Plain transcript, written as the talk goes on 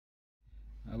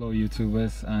Hello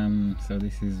YouTubers, so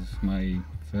this is my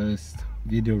first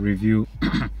video review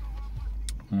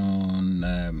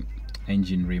on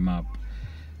engine remap.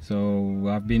 So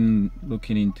I've been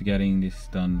looking into getting this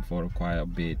done for quite a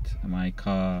bit. My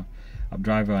car, I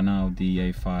drive an Audi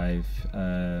A5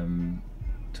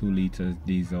 2 liters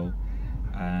diesel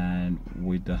and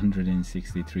with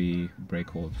 163 brake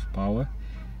horsepower.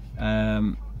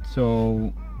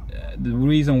 The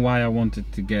reason why I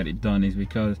wanted to get it done is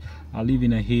because I live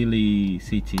in a hilly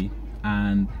city,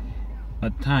 and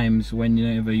at times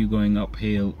whenever you're going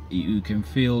uphill you can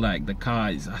feel like the car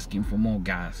is asking for more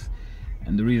gas.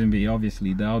 And the reason being,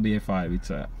 obviously, the Audi A5, it's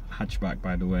a hatchback,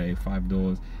 by the way, 5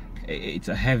 doors, it's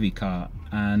a heavy car,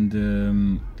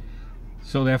 and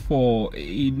so therefore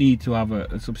you need to have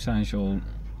a substantial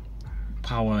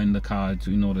power in the car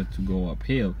in order to go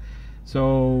uphill.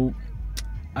 So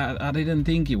I didn't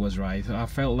think it was right. I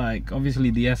felt like,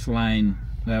 obviously, the S-Line,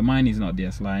 mine is not the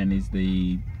S-Line, it's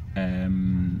the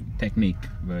Technique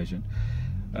version.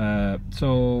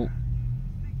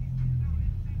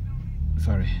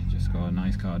 Sorry, just got a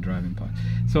nice car driving past.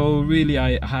 So really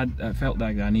I felt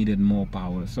like I needed more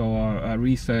power. So I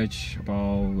researched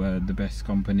about the best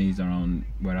companies around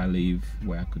where I live,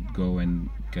 where I could go and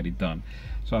get it done.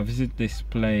 So I visited this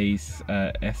place,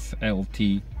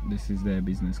 SLT. This is their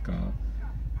business car,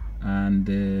 and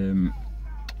the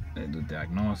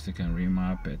diagnostic and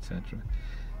remap, etc.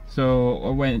 So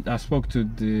I spoke to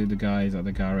the guys at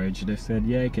the garage. They said,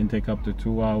 yeah, it can take up to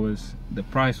 2 hours. The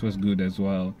price was good as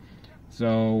well.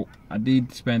 So I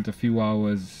did spend a few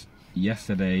hours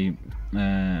yesterday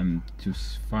to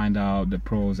find out the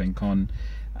pros and cons,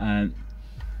 and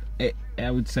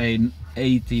I would say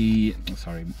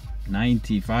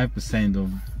 95%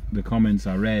 of the comments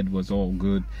I read was all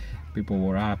good. People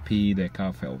were happy, their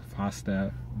car felt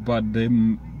faster. But the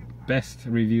best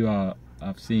review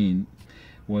I've seen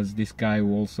was this guy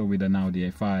who also with an Audi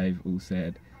A5, who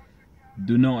said,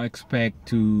 do not expect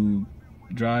to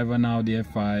drive an Audi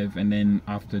A5 and then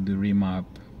after the remap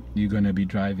you're gonna be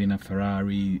driving a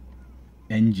Ferrari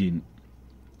engine.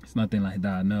 It's nothing like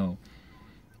that. No,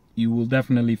 you will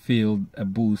definitely feel a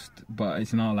boost, but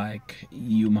it's not like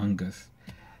humongous.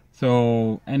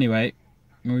 So anyway,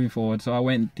 moving forward, so I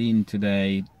went in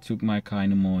today, took my car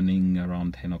in the morning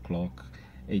around 10 o'clock.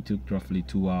 It took roughly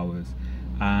 2 hours,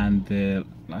 and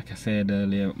like I said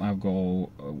earlier, I've got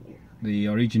the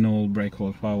original brake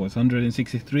horsepower was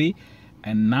 163,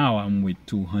 and now I'm with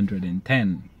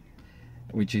 210,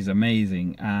 which is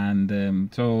amazing.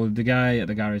 And so the guy at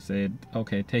the garage said,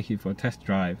 okay, take it for a test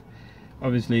drive.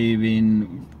 Obviously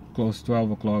being close to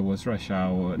 12 o'clock was rush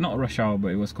hour, not rush hour, but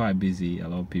it was quite busy, a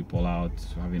lot of people out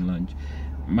having lunch.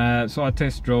 So I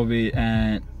test drove it,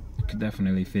 and you could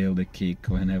definitely feel the kick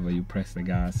whenever you press the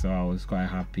gas, so I was quite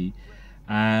happy.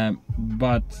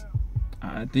 But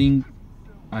I think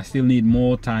I still need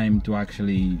more time to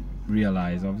actually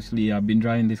realize. Obviously I've been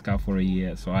driving this car for a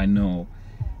year, so I know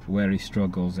where it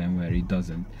struggles and where it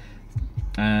doesn't.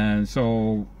 And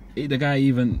so the guy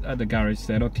even at the garage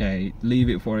said, okay, leave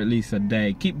it for at least a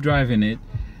day, keep driving it.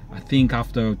 I think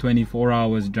after 24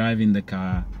 hours driving the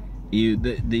car,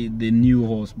 the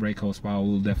new brake horsepower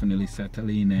will definitely settle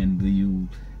in, and you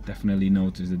definitely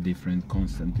notice the difference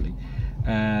constantly.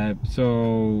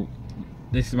 So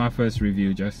this is my first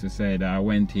review, just to say that I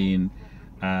went in,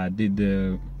 did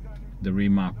the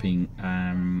remapping.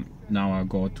 Now I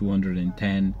got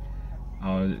 210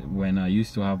 when I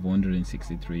used to have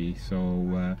 163.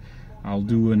 So I'll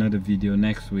do another video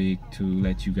next week to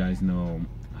let you guys know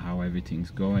how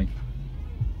everything's going.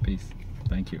 Peace.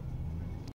 Thank you.